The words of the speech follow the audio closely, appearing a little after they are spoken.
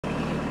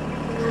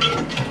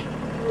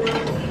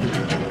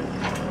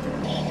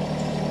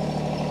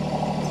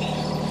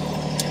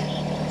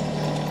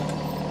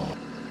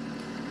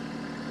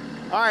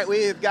All right,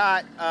 we have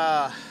got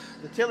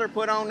the tiller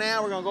put on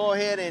now. We're gonna go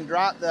ahead and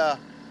drop the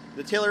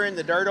tiller in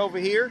the dirt over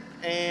here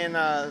and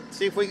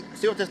see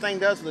what this thing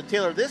does with the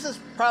tiller. This is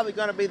probably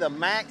gonna be the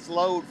max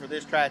load for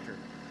this tractor.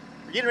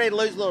 We're getting ready to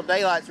lose a little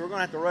daylight, so we're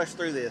gonna have to rush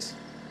through this.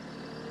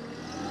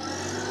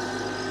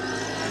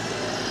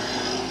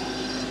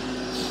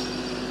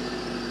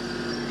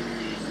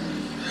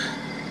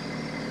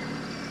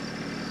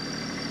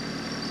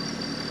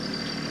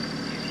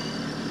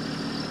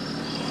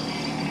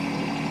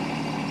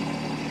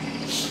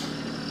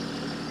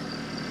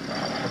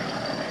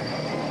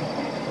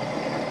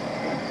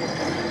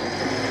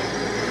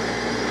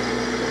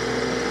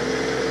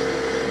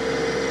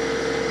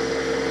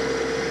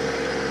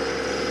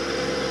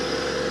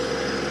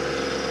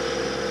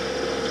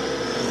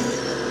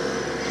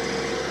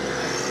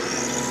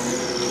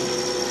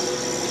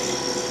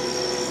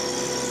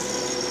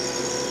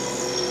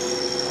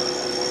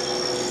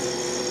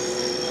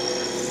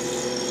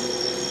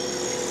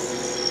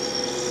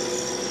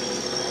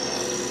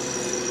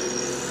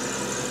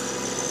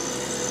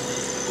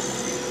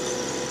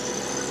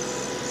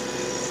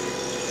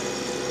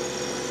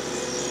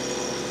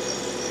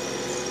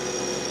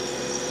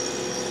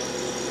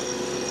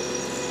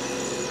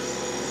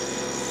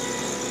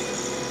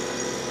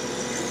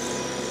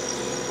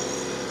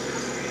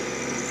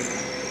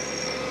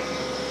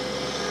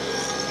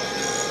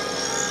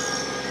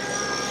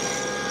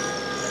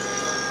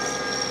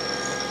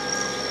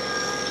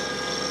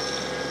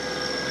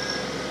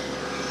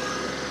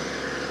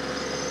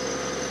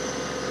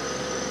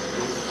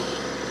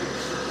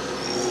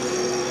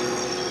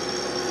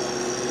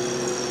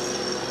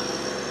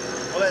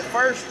 Well, at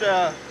first,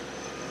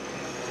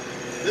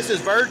 this is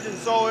virgin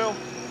soil.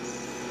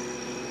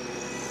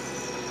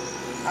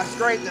 I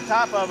scraped the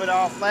top of it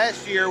off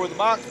last year with a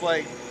box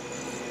blade,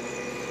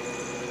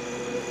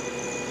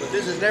 but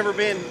this has never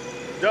been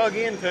dug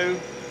into,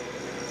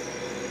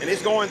 and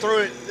it's going through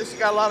it. This has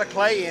got a lot of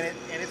clay in it,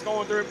 and it's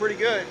going through it pretty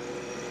good.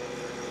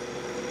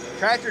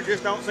 Tractors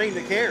just don't seem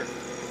to care.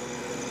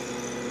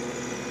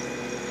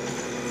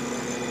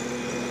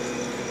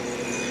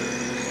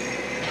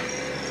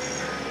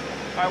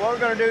 All right, what we're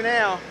going to do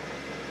now,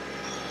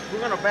 we're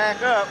going to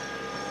back up,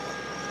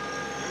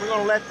 and we're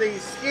going to let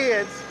these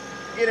skids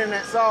get in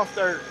that soft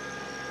dirt.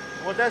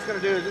 And what that's going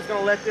to do is it's going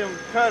to let them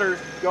cutters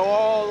go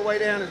all the way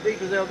down as deep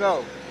as they'll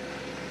go.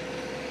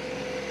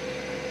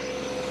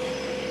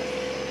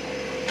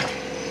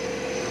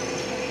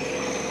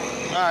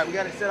 All right, we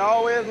got it set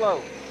all the way as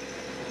low.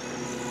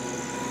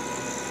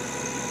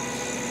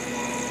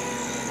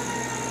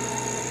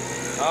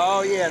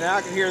 Oh yeah, now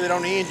I can hear that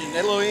on the engine,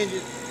 that little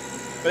engine.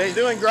 But it's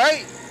doing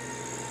great.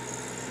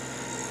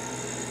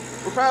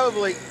 We're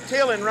probably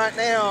tilling right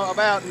now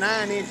about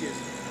 9 inches.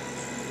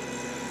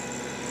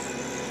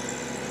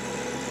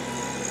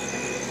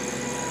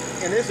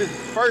 And this is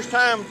first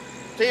time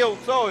tilled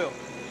soil.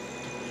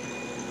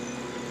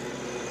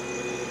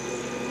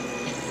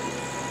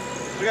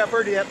 Look how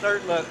pretty that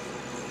dirt looks.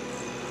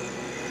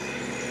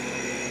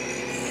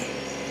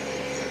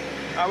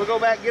 All right, we'll go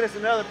back and get us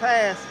another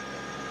pass.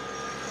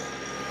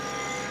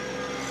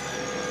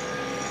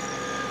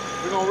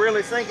 We're gonna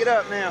really sink it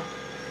up now.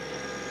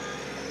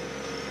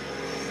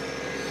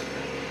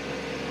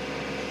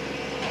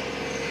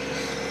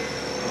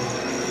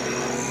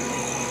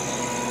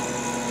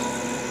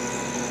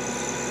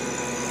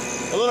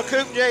 A little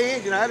Coupe J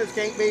engine, I just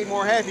can't be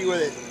more happy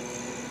with it.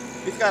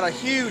 It's got a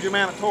huge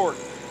amount of torque.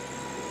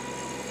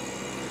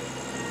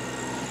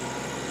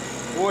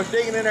 Boy, it's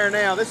digging in there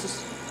now. This is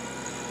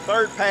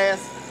third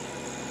pass.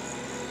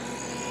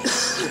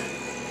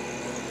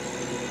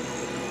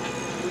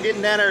 We're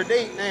getting down there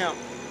deep now.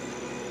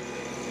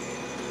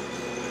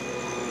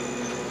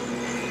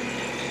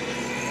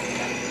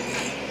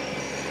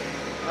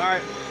 All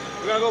right,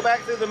 we're gonna go back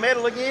through the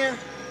middle again.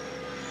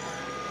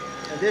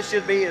 And this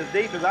should be as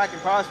deep as I can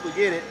possibly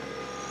get it.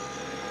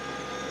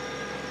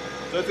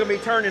 So it's gonna be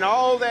turning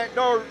all that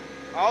dirt,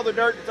 all the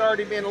dirt that's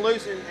already been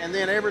loosened, and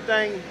then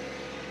everything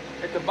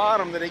at the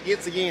bottom that it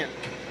gets again.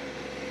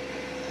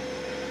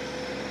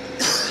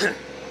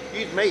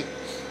 Excuse me.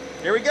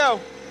 Here we go.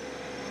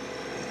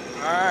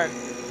 All right.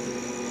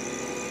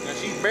 Now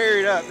she's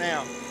buried up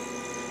now.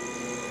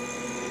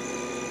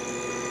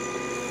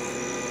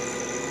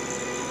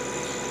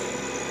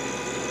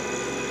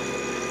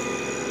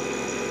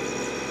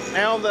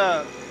 Now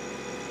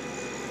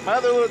my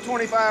other little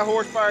 25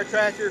 horsepower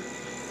tractor,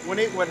 when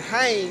it would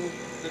hang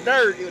the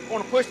dirt, it would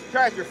want to push the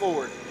tractor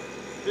forward.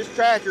 This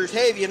tractor is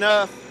heavy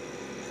enough,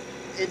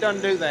 it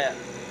doesn't do that.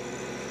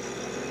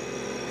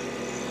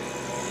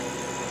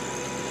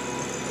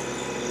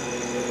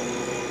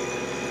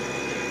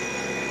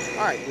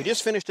 All right, we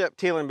just finished up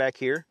tilling back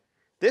here.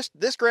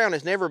 This ground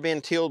has never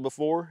been tilled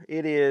before.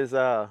 It is,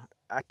 I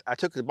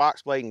took the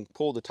box blade and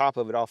pulled the top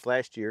of it off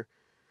last year.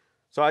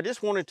 So I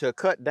just wanted to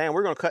cut down.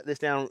 We're gonna cut this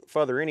down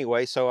further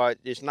anyway, so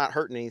it's not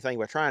hurting anything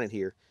by trying it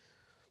here.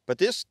 But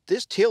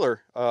this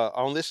tiller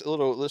on this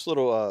little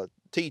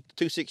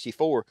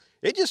T264,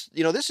 it just,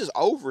 you know, this is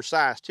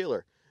oversized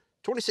tiller.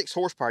 26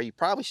 horsepower, you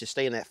probably should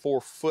stay in that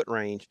 4-foot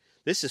range.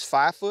 This is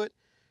 5 foot,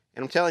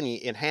 and I'm telling you,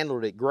 it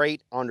handled it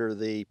great under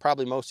the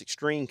probably most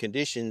extreme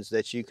conditions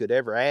that you could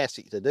ever ask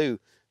it to do.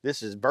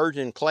 This is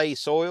virgin clay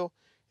soil,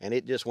 and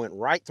it just went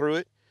right through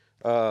it.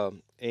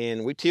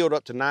 And we tilled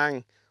up to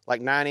 9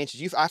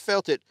 inches. I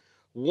felt it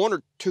 1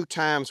 or 2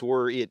 times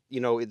where it,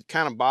 you know, it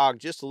kind of bogged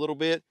just a little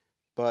bit,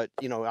 but,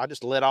 you know, I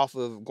just let off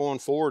of going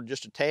forward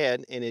just a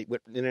tad, and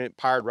it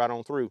powered right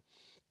on through.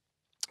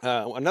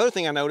 Another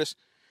thing I noticed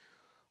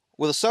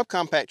with a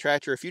subcompact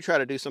tractor, if you try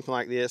to do something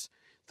like this,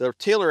 the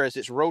tiller, as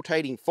it's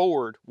rotating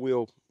forward,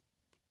 will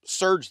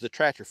surge the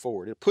tractor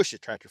forward. It'll push the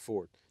tractor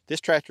forward.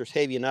 This tractor is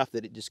heavy enough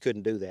that it just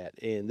couldn't do that,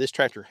 and this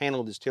tractor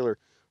handled this tiller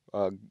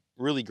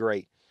really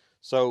great.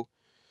 So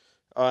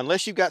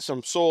unless you've got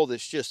some soil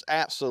that's just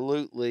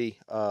absolutely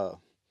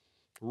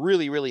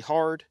really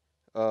hard,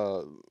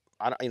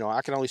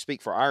 I can only speak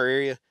for our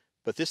area,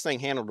 but this thing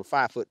handled a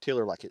 5-foot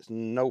tiller like it's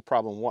no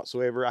problem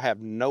whatsoever. I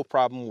have no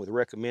problem with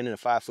recommending a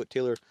 5-foot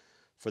tiller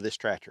for this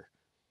tractor.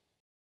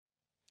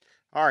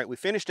 All right, we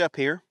finished up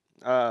here.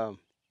 I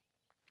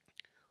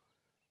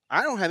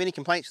don't have any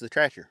complaints with the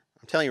tractor.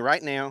 I'm telling you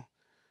right now,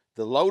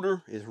 the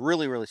loader is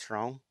really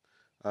strong.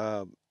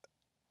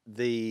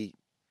 The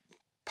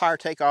power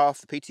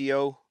takeoff, the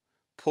PTO,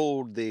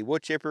 pulled the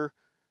wood chipper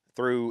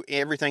through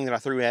everything that I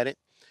threw at it.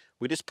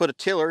 We just put a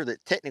tiller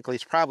that technically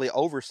is probably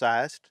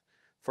oversized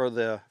for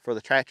the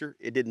tractor.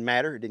 It didn't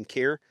matter. It didn't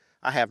care.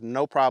 I have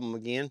no problem,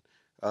 again,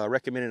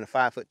 recommending a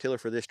 5-foot tiller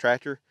for this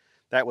tractor.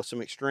 That was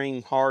some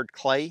extreme hard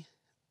clay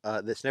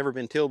that's never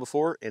been tilled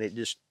before, and it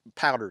just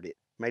powdered it,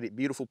 made it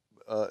beautiful.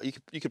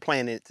 You could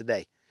plant in it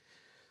today.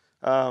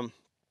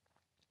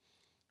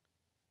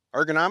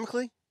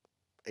 Ergonomically,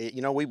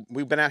 you know,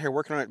 we've been out here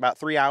working on it about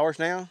 3 hours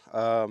now.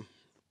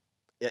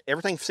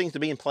 Everything seems to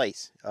be in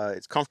place.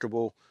 It's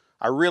comfortable.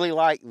 I really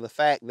like the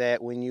fact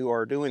that when you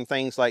are doing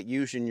things like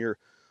using your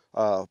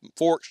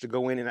forks to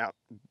go in and out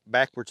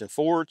backwards and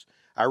forwards,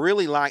 I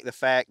really like the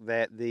fact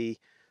that the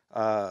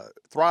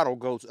throttle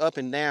goes up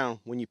and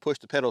down when you push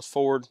the pedals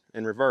forward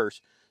and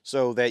reverse,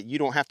 so that you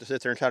don't have to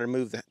sit there and try to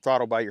move the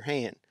throttle by your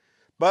hand.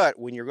 But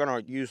when you're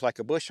going to use like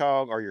a bush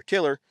hog or your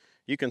tiller,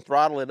 you can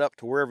throttle it up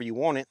to wherever you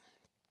want it,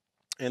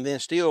 and then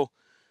still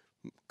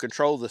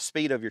control the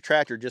speed of your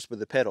tractor just with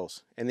the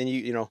pedals. And then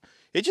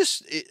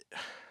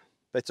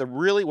it's a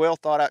really well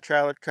thought out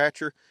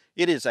tractor.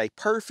 It is a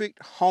perfect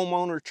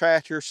homeowner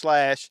tractor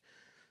slash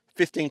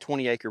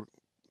 15-20 acre.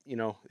 You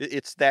know,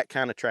 it's that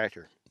kind of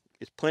tractor.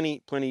 It's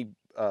plenty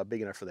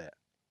big enough for that.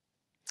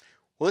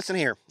 Well, listen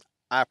here,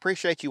 I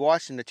appreciate you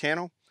watching the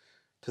channel.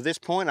 To this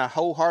point, I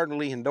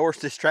wholeheartedly endorse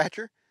this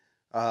tractor.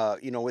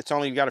 You know, it's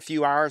only got a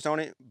few hours on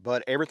it,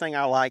 but everything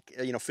I like,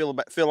 you know, feel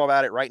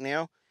about it right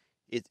now,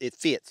 it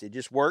fits. It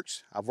just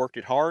works. I've worked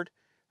it hard.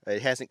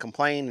 It hasn't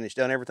complained, and it's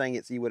done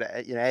everything you would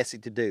ask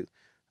it to do.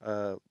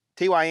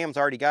 TYM's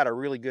already got a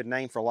really good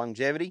name for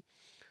longevity,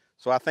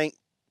 so I think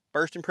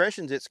first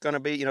impressions, it's going to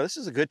be, you know, this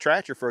is a good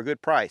tractor for a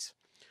good price.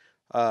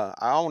 I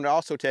want to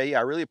also tell you,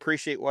 I really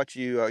appreciate what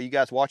you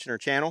guys watching our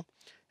channel,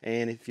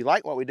 and if you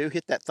like what we do,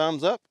 hit that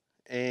thumbs up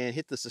and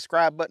hit the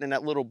subscribe button and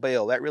that little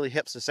bell. That really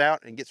helps us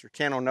out and gets our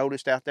channel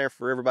noticed out there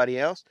for everybody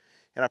else,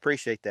 and I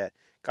appreciate that.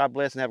 God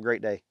bless and have a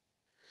great day.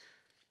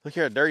 Look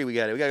here how dirty we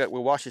got it.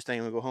 We'll wash this thing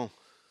and we'll go home.